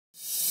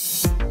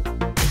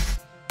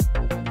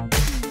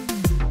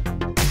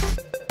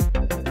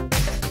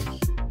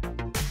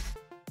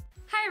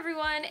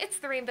everyone, it's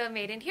the Rainbow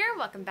Maiden here.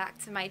 Welcome back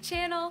to my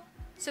channel.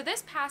 So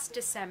this past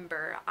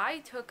December, I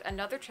took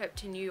another trip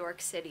to New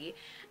York City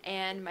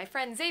and my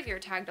friend Xavier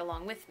tagged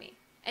along with me.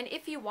 And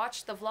if you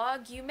watched the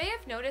vlog, you may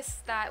have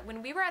noticed that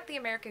when we were at the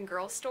American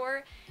Girl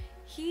store,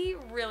 he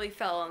really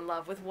fell in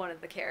love with one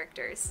of the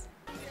characters.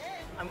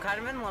 I'm kind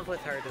of in love with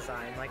her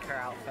design, like her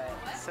outfit.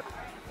 So,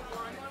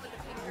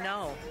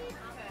 no.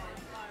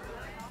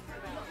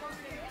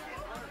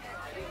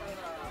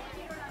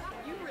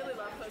 You really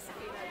love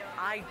Josefina, don't you?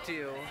 I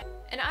do.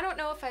 And I don't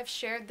know if I've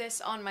shared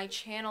this on my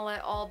channel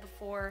at all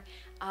before,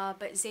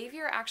 but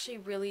Xavier actually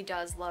really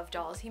does love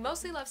dolls. He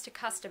mostly loves to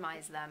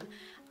customize them,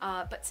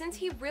 but since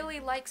he really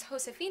likes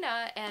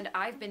Josefina and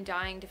I've been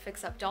dying to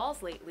fix up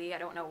dolls lately, I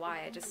don't know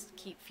why, I just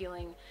keep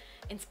feeling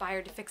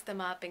inspired to fix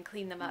them up and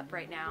clean them up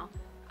right now,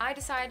 I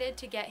decided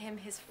to get him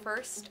his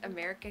first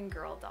American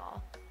Girl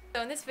doll.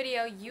 So in this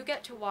video, you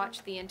get to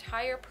watch the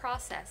entire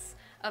process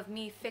of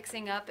me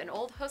fixing up an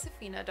old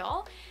Josefina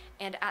doll,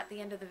 and at the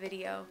end of the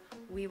video,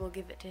 we will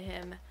give it to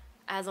him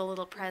as a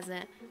little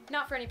present.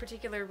 Not for any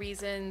particular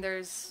reason,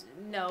 there's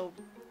no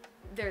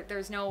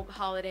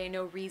holiday,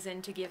 no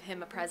reason to give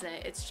him a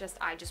present. It's just,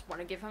 I just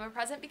want to give him a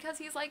present because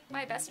he's like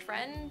my best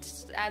friend,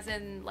 as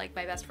in like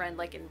my best friend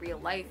like in real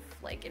life,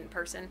 like in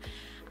person,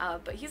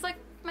 but he's like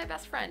my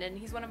best friend and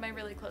he's one of my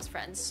really close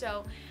friends,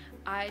 so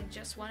I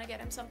just want to get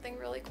him something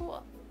really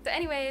cool. So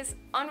anyways,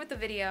 on with the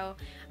video.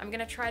 I'm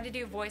gonna try to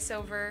do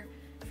voiceover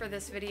for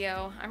this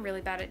video. I'm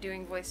really bad at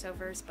doing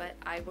voiceovers, but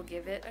I will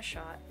give it a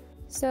shot.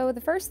 So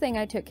the first thing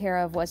I took care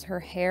of was her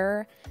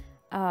hair,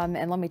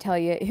 and let me tell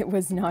you, it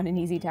was not an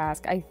easy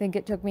task. I think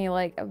it took me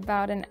like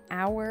about an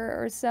hour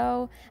or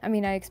so. I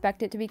mean, I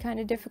expect it to be kind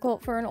of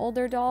difficult for an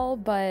older doll,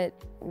 but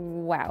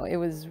wow, it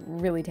was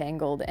really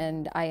tangled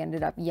and I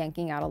ended up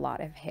yanking out a lot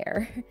of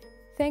hair.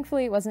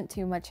 Thankfully, it wasn't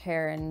too much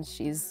hair and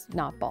she's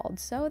not bald,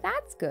 so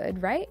that's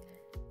good, right?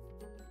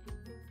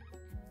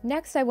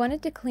 Next, I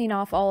wanted to clean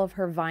off all of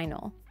her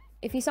vinyl.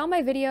 If you saw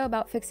my video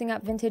about fixing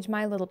up vintage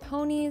My Little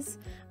Ponies,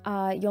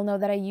 you'll know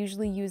that I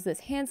usually use this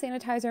hand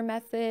sanitizer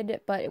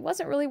method, but it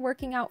wasn't really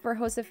working out for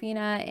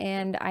Josefina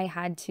and I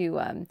had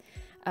to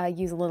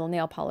use a little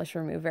nail polish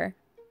remover.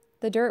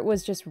 The dirt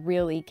was just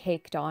really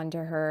caked onto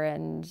her,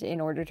 and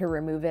in order to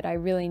remove it, I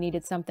really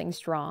needed something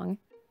strong.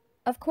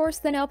 Of course,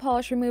 the nail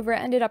polish remover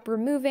ended up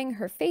removing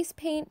her face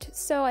paint,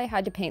 so I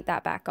had to paint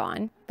that back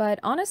on. But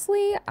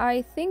honestly,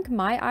 I think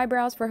my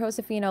eyebrows for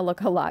Josefina look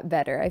a lot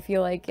better. I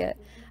feel like it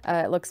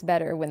looks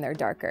better when they're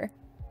darker.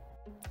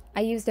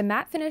 I used a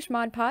matte finish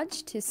Mod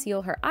Podge to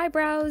seal her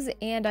eyebrows,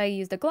 and I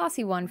used a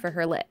glossy one for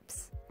her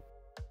lips.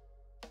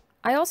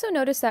 I also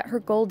noticed that her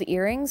gold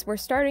earrings were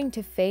starting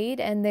to fade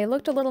and they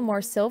looked a little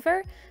more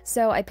silver,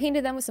 so I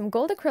painted them with some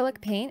gold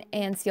acrylic paint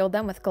and sealed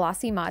them with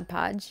glossy Mod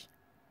Podge.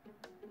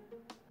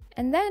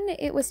 And then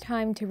it was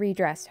time to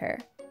redress her.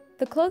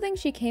 The clothing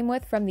she came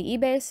with from the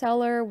eBay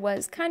seller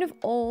was kind of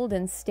old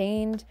and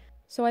stained,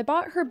 so I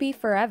bought her Be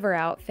Forever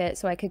outfit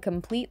so I could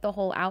complete the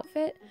whole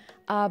outfit,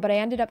 but I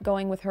ended up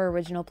going with her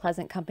original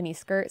Pleasant Company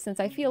skirt since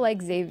I feel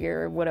like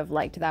Xavier would have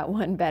liked that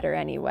one better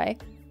anyway.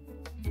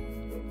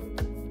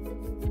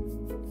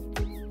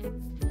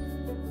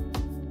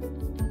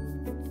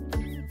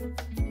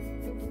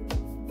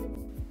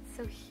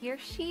 Here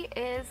she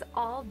is,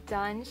 all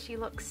done. She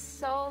looks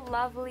so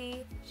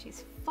lovely.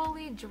 She's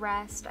fully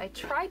dressed. I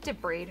tried to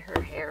braid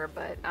her hair,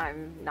 but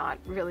I'm not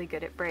really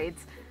good at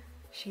braids.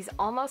 She's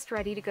almost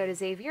ready to go to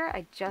Xavier.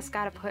 I just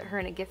gotta put her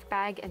in a gift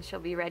bag and she'll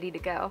be ready to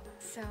go.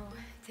 So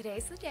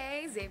today's the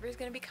day. Xavier's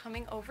gonna be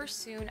coming over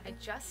soon. I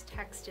just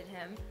texted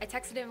him. I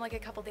texted him like a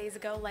couple days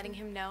ago letting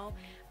him know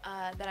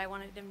that I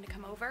wanted him to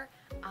come over.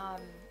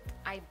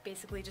 I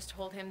basically just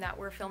told him that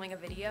we're filming a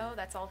video.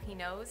 That's all he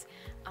knows.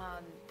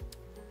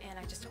 And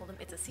I just told him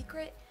it's a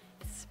secret,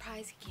 it's a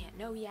surprise, he can't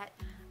know yet.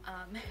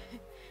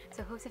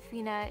 So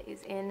Josefina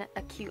is in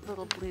a cute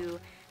little blue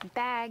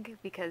bag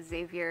because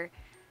Xavier,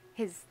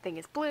 his thing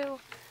is blue.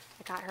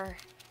 I got her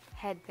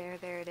head there,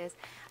 there it is.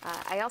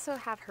 I also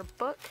have her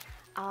book,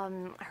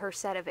 her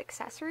set of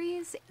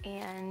accessories,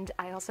 and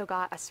I also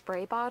got a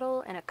spray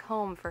bottle and a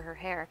comb for her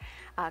hair.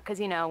 Because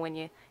you know, when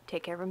you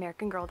take care of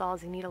American Girl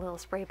dolls, you need a little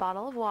spray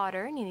bottle of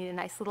water and you need a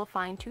nice little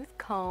fine-tooth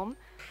comb.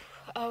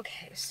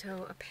 Okay,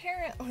 so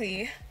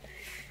apparently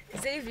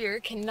Xavier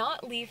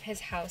cannot leave his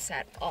house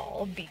at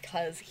all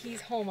because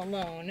he's home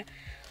alone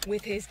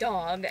with his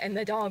dog and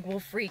the dog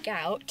will freak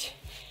out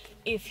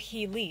if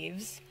he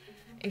leaves,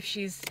 if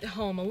she's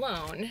home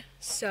alone.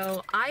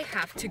 So I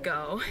have to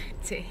go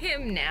to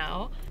him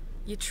now.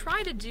 You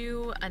try to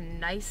do a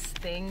nice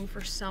thing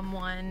for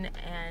someone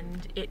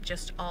and it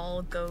just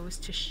all goes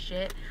to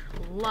shit.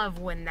 Love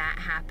when that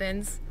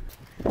happens.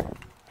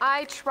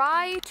 I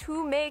try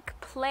to make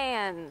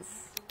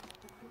plans.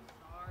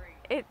 Sorry.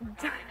 I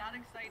got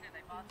excited.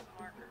 I bought some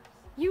markers.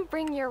 You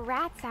bring your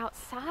rats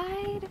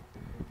outside?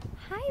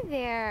 Hi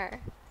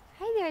there.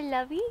 Hi there,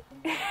 lovey.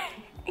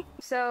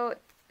 So,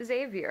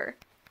 Xavier,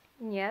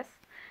 yes?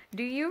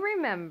 Do you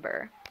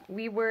remember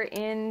we were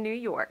in New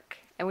York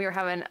and we were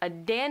having a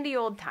dandy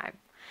old time?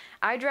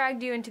 I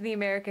dragged you into the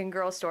American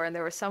Girl store and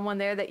there was someone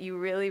there that you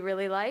really,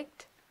 really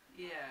liked.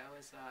 Yeah, it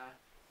was,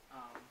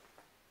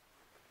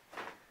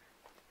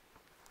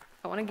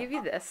 I want to give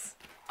you this.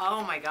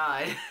 Oh my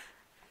god.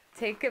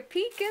 Take a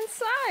peek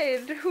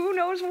inside. Who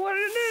knows what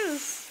it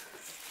is?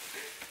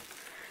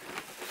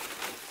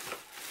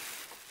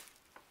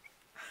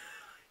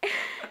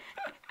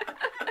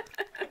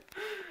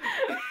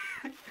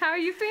 How are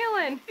you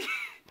feeling?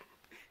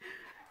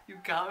 You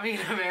got me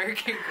an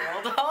American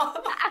Girl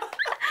doll?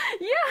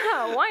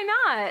 Yeah, why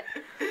not?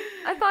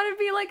 I thought it'd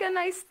be like a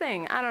nice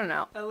thing. I don't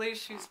know. At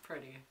least she's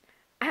pretty.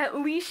 At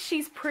least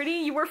she's pretty?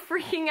 You were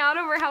freaking out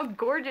over how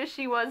gorgeous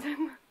she was.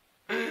 You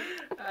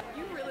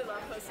really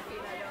love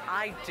Josefina, don't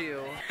I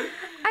do.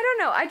 I don't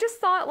know. I just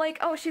thought like,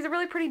 oh, she's a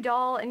really pretty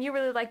doll and you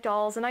really like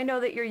dolls and I know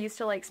that you're used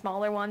to like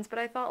smaller ones, but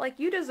I thought like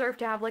you deserve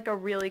to have like a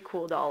really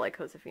cool doll like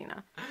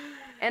Josefina.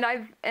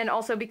 And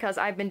also because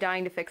I've been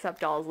dying to fix up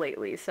dolls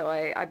lately, so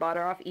I bought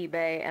her off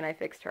eBay and I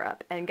fixed her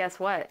up. And guess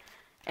what?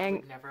 I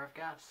would never have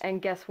guessed.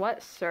 And guess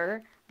what,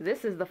 sir?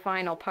 This is the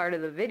final part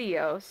of the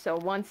video, so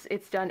once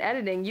it's done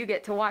editing, you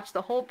get to watch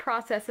the whole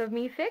process of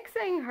me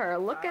fixing her.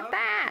 Look at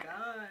that.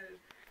 God.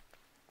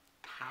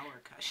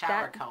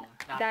 Shower comb,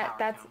 not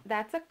power comb.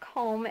 That's a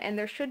comb, and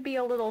there should be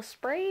a little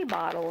spray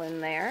bottle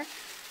in there.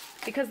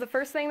 Because the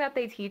first thing that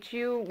they teach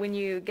you when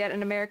you get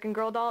an American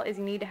Girl doll is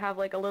you need to have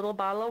like a little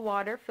bottle of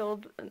water,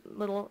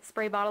 little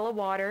spray bottle of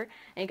water,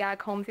 and you gotta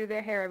comb through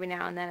their hair every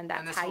now and then, and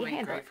that's how you handle it. And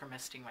this will be great for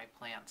misting my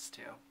plants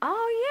too.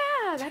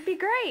 Oh yeah, that'd be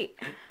great.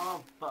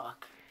 Oh,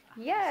 book.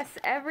 Yes,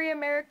 every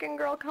American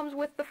Girl comes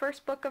with the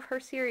first book of her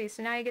series,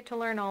 so now you get to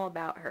learn all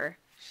about her.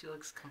 She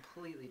looks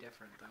completely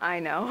different though. I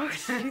know.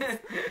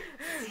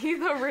 See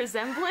the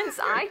resemblance?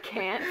 I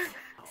can't.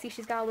 See,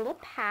 she's got a little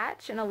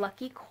patch and a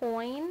lucky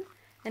coin.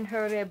 And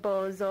her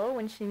rebozo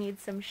when she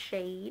needs some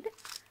shade.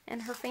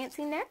 And her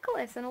fancy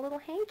necklace and a little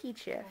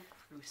handkerchief. Oh,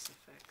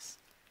 crucifix.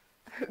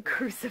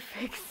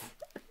 Crucifix.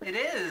 It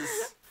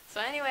is! So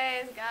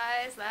anyways,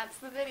 guys, that's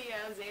the video.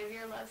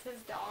 Xavier loves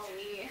his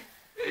dolly.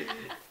 You're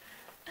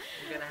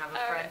gonna have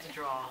a friend to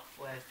draw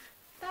with.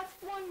 That's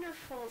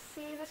wonderful.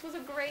 See, this was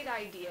a great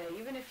idea,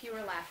 even if you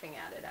were laughing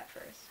at it at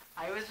first.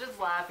 I was just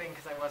laughing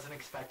because I wasn't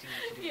expecting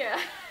you to do Yeah.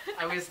 that.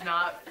 I was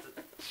not...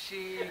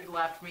 She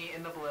left me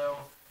in the blue.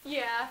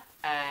 Yeah.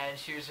 And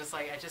she was just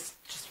like, just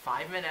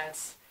 5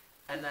 minutes,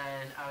 and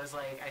then I was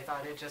like, I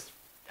thought it'd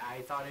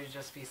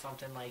just be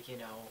something like, you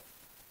know,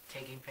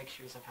 taking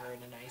pictures of her in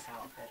a nice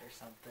outfit or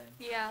something.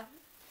 Yeah.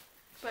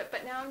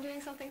 But now I'm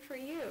doing something for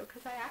you,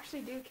 because I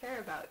actually do care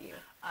about you.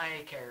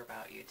 I care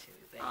about you too,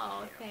 thank you.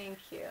 Oh, thank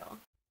you.